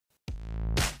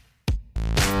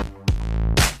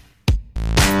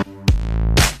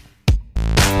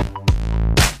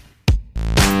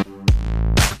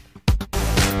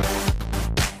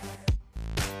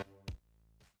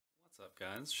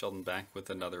it's Sheldon back with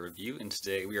another review, and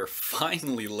today we are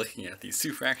finally looking at the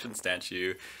super action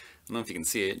statue. I don't know if you can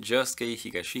see it, Josuke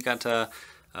Higashikata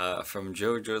from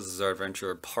JoJo's Bizarre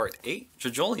Adventure Part 8,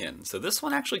 Jojolion. So this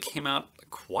one actually came out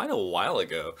quite a while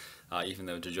ago, even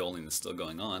though Jojolion is still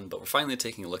going on, but we're finally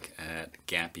taking a look at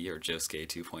Gappy, or Josuke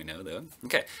 2.0 though.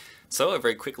 Okay, so a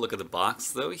very quick look at the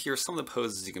box though. Here's some of the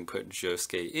poses you can put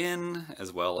Josuke in,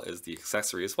 as well as the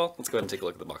accessories. Well, let's go ahead and take a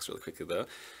look at the box really quickly though.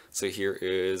 So here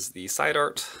is the side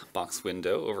art box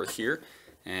window over here,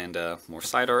 and more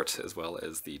side art, as well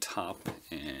as the top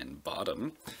and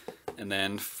bottom. And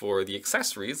then for the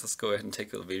accessories, let's go ahead and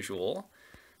take a visual.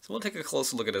 So we'll take a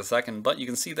closer look at it in a second, but you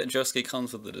can see that Josuke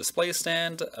comes with a display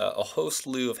stand, a whole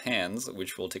slew of hands,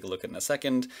 which we'll take a look at in a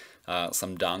second,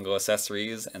 some dango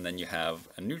accessories, and then you have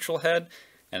a neutral head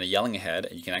and a yelling head,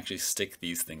 and you can actually stick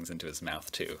these things into his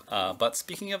mouth too. But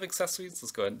speaking of accessories,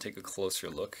 let's go ahead and take a closer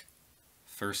look.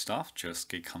 First off,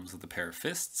 Josuke comes with a pair of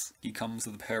fists. He comes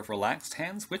with a pair of relaxed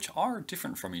hands, which are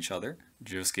different from each other.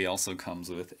 Josuke also comes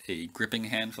with a gripping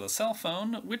hand for the cell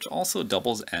phone, which also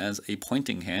doubles as a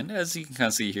pointing hand. As you can kind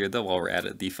of see here, though, while we're at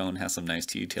it, the phone has some nice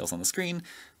details on the screen,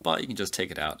 but you can just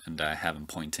take it out and have him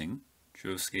pointing.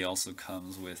 Josuke also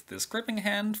comes with this gripping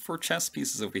hand for chess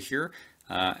pieces over here,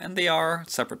 and they are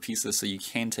separate pieces, so you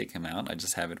can take them out. I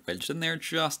just have it wedged in there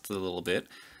just a little bit.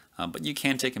 But you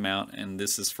can take them out, and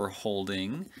this is for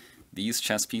holding these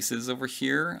chess pieces over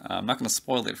here. I'm not going to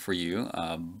spoil it for you,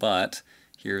 but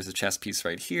here's a chess piece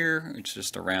right here, which is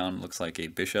just a round, looks like a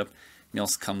bishop. It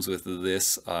also comes with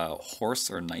this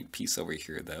horse or knight piece over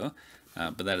here, though.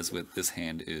 But that is what this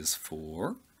hand is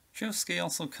for. Josuke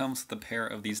also comes with a pair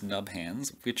of these nub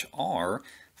hands, which are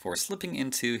for slipping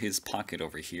into his pocket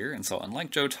over here. And so unlike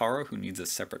Jotaro, who needs a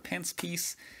separate pants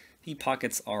piece, the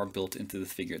pockets are built into the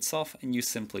figure itself, and you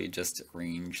simply just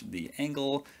arrange the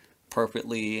angle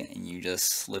appropriately, and you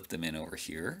just slip them in over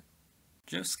here.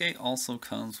 Josuke also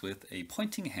comes with a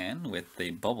pointing hand with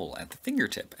a bubble at the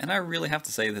fingertip, and I really have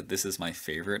to say that this is my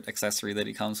favorite accessory that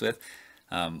he comes with,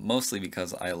 mostly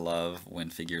because I love when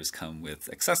figures come with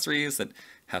accessories that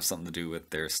have something to do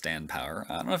with their stand power.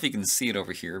 I don't know if you can see it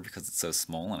over here because it's so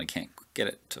small and I can't get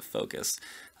it to focus,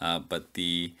 but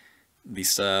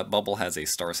this bubble has a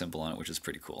star symbol on it, which is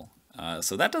pretty cool.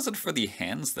 So that does it for the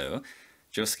hands, though.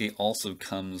 Josuke also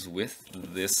comes with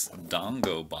this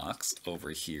dango box over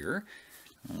here.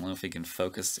 I don't know if we can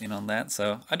focus in on that.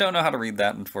 So I don't know how to read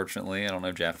that, unfortunately. I don't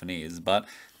know Japanese, but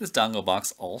this dango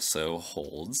box also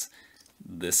holds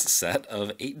this set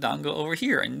of 8 dango over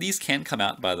here. And these can come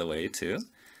out, by the way, too.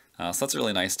 So that's a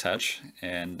really nice touch.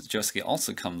 And Josuke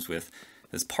also comes with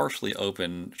this partially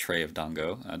open tray of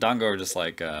dango. Dango are just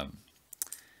like...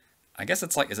 I guess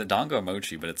it's like, is it dango or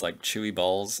mochi, but it's like chewy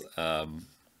balls,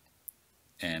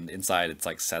 and inside it's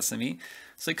like sesame.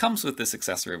 So he comes with this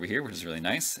accessory over here, which is really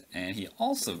nice, and he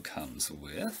also comes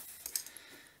with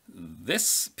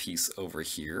this piece over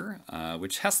here,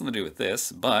 which has something to do with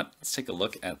this, but let's take a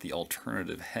look at the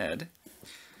alternative head.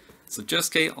 So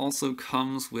Josuke also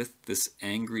comes with this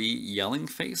angry yelling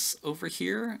face over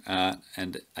here,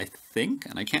 and I think,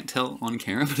 and I can't tell on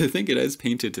camera, but I think it is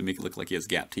painted to make it look like he has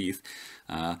gap teeth.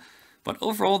 But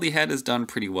overall, the head is done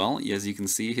pretty well. As you can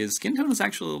see, his skin tone is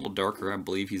actually a little darker. I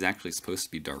believe he's actually supposed to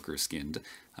be darker skinned.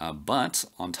 But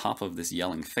on top of this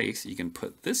yelling face, you can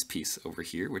put this piece over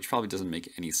here, which probably doesn't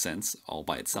make any sense all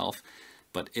by itself.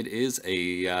 But it is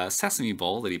a sesame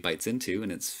ball that he bites into,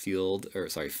 and it's filled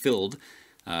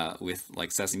with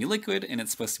like sesame liquid, and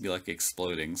it's supposed to be like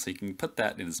exploding. So you can put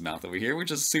that in his mouth over here, which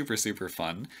is super, super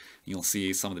fun. You'll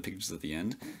see some of the pictures at the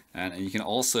end. And you can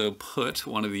also put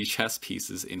one of these chess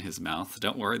pieces in his mouth.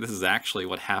 Don't worry, this is actually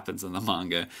what happens in the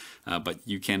manga, but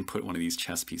you can put one of these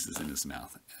chess pieces in his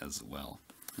mouth as well.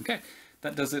 Okay,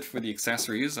 that does it for the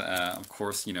accessories. Of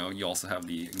course, you know, you also have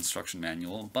the instruction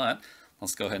manual, but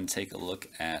let's go ahead and take a look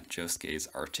at Josuke's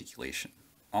articulation.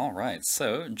 Alright,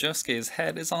 so Josuke's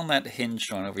head is on that hinge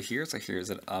joint over here, so here's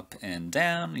it up and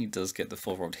down. He does get the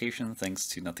full rotation thanks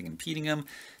to nothing impeding him.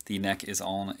 The neck is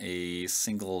on a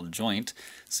single joint,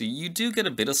 so you do get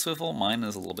a bit of swivel. Mine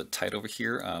is a little bit tight over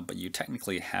here, but you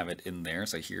technically have it in there.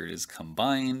 So here it is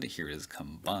combined, here it is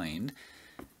combined.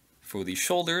 For the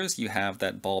shoulders, you have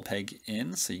that ball peg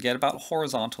in, so you get about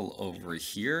horizontal over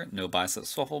here. No bicep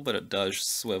swivel, but it does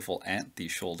swivel at the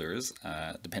shoulders.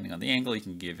 Depending on the angle, you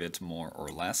can give it more or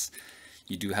less.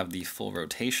 You do have the full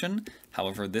rotation.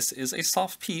 However, this is a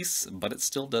soft piece, but it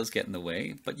still does get in the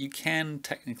way. But you can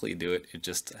technically do it, you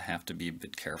just have to be a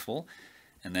bit careful.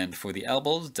 And then for the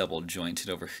elbows, double jointed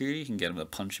over here, you can get him to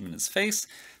punch him in his face.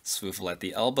 Swivel at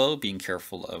the elbow, being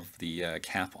careful of the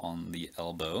cap on the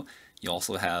elbow. You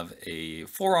also have a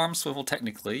forearm swivel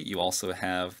technically. You also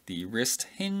have the wrist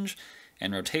hinge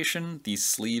and rotation. The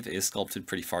sleeve is sculpted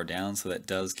pretty far down, so that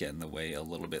does get in the way a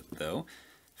little bit though.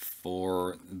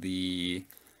 For the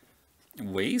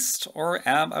waist or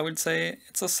ab, I would say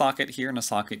it's a socket here and a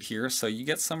socket here, so you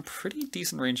get some pretty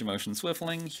decent range of motion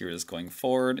swiveling. Here it is going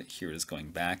forward, here it is going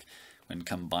back. When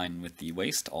combined with the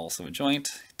waist, also a joint,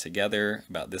 together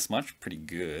about this much, pretty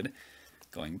good.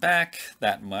 Going back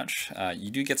that much, you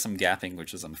do get some gapping,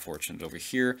 which is unfortunate over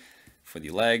here. For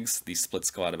the legs, these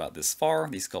splits go out about this far.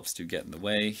 These sculpts do get in the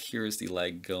way. Here's the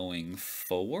leg going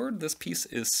forward. This piece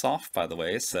is soft, by the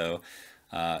way, so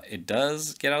it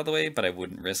does get out of the way, but I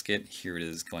wouldn't risk it. Here it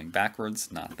is going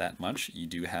backwards, not that much. You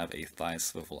do have a thigh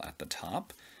swivel at the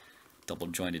top. Double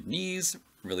jointed knees,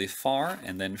 really far.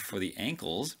 And then for the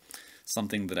ankles,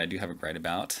 something that I do have a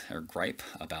gripe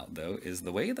about though, is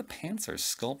the way the pants are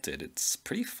sculpted. It's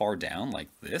pretty far down like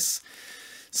this.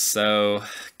 So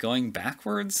going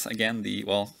backwards, again,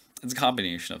 it's a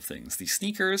combination of things. The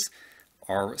sneakers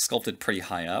are sculpted pretty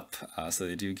high up, so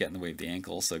they do get in the way of the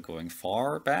ankle, so going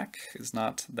far back is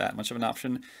not that much of an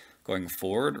option. Going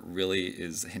forward really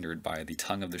is hindered by the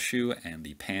tongue of the shoe and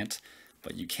the pant,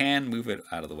 but you can move it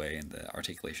out of the way and the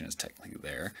articulation is technically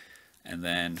there. And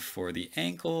then for the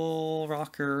ankle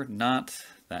rocker, not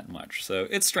that much. So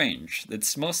it's strange.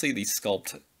 It's mostly the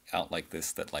sculpt out like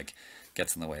this that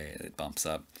gets in the way, it bumps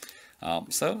up.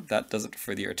 So that does it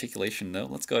for the articulation though.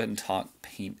 Let's go ahead and talk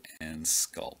paint and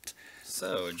sculpt.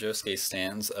 So Josuke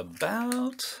stands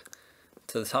about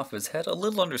to the top of his head, a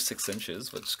little under 6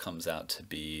 inches, which comes out to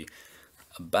be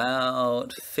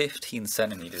about 15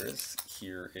 centimeters.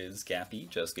 Here is Gappy,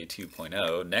 Josuke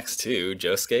 2.0, next to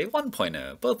Josuke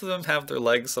 1.0. Both of them have their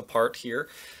legs apart here,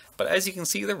 but as you can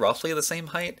see, they're roughly the same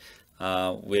height,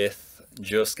 with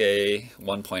Josuke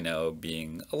 1.0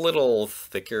 being a little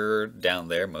thicker down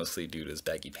there, mostly due to his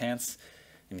baggy pants.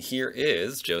 And here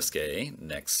is Josuke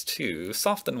next to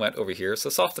Soft and Wet over here. So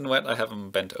Soft and Wet, I have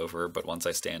him bent over, but once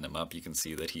I stand him up, you can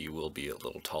see that he will be a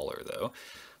little taller though.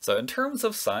 So in terms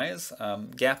of size,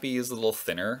 Gappy is a little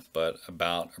thinner, but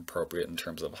about appropriate in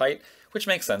terms of height, which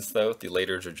makes sense though. The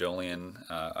later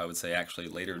Jojolion, I would say actually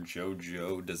later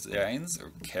Jojo designs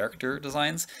or character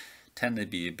designs tend to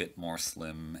be a bit more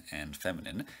slim and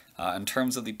feminine. In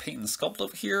terms of the paint and sculpt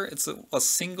over here, it's a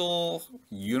single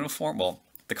uniform, well,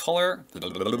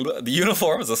 the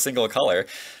uniform is a single color,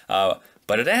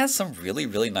 but it has some really,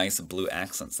 really nice blue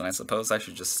accents, and I suppose I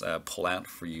should just pull out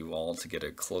for you all to get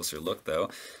a closer look though.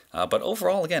 But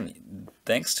overall, again,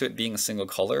 thanks to it being a single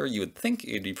color, you would think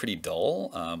it'd be pretty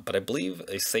dull, but I believe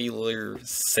a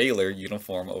sailor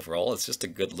uniform overall is just a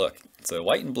good look. So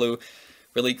white and blue,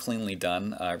 really cleanly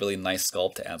done, really nice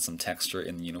sculpt to add some texture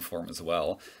in the uniform as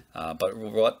well. But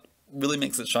what really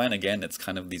makes it shine, again, it's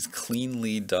kind of these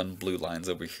cleanly done blue lines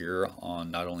over here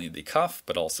on not only the cuff,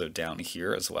 but also down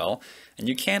here as well. And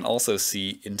you can also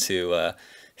see into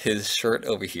his shirt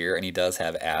over here, and he does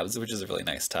have abs, which is a really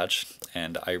nice touch.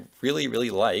 And I really, really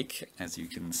like, as you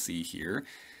can see here,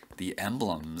 the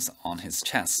emblems on his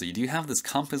chest. So you do have this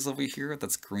compass over here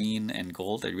that's green and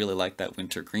gold. I really like that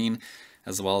winter green,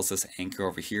 as well as this anchor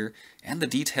over here, and the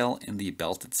detail in the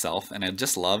belt itself. And I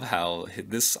just love how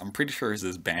this, I'm pretty sure is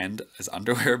his band, his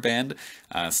underwear band,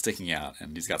 sticking out,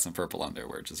 and he's got some purple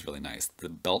underwear, which is really nice. The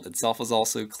belt itself is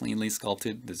also cleanly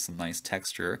sculpted. There's some nice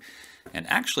texture. And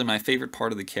actually my favorite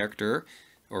part of the character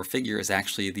or figure is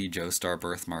actually the Joestar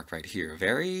birthmark right here.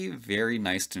 Very, very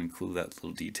nice to include that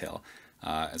little detail.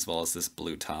 As well as this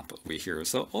blue top over here.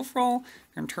 So overall,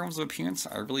 in terms of appearance,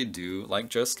 I really do like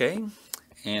Josuke.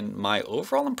 And my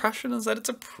overall impression is that it's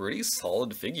a pretty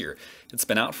solid figure. It's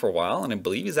been out for a while, and I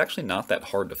believe he's actually not that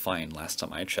hard to find last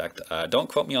time I checked. Don't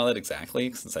quote me on that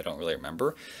exactly, since I don't really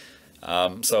remember.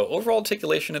 So overall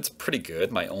articulation, it's pretty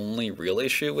good. My only real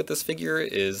issue with this figure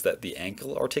is that the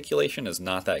ankle articulation is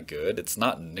not that good. It's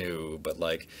not new, but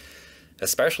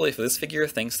especially for this figure,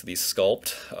 thanks to the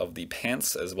sculpt of the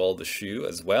pants as well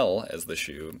as the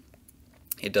shoe,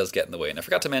 it does get in the way. And I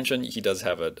forgot to mention, he does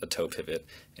have a toe pivot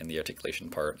in the articulation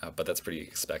part, but that's pretty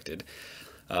expected.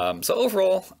 So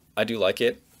overall, I do like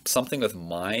it. Something with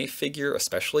my figure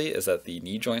especially is that the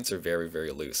knee joints are very, very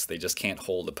loose. They just can't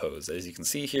hold a pose. As you can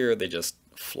see here, they just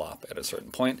flop at a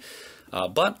certain point.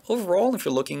 But overall, if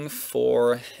you're looking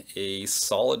for a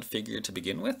solid figure to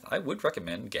begin with, I would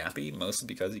recommend Gappy, mostly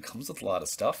because he comes with a lot of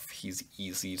stuff. He's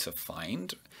easy to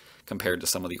find compared to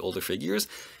some of the older figures,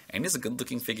 and he's a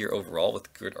good-looking figure overall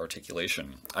with good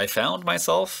articulation. I found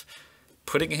myself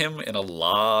putting him in a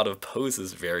lot of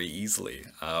poses very easily.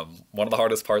 One of the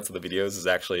hardest parts of the videos is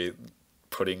actually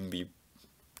putting the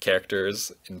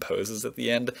characters in poses at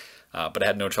the end, but I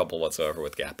had no trouble whatsoever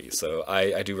with Gappy, so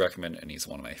I do recommend, and he's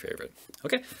one of my favorite.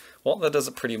 Okay, well, that does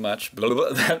it pretty much.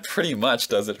 That pretty much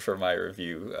does it for my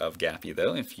review of Gappy,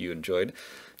 though. If you enjoyed,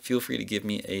 feel free to give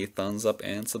me a thumbs up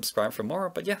and subscribe for more.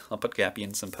 But yeah, I'll put Gappy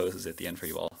in some poses at the end for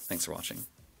you all. Thanks for watching.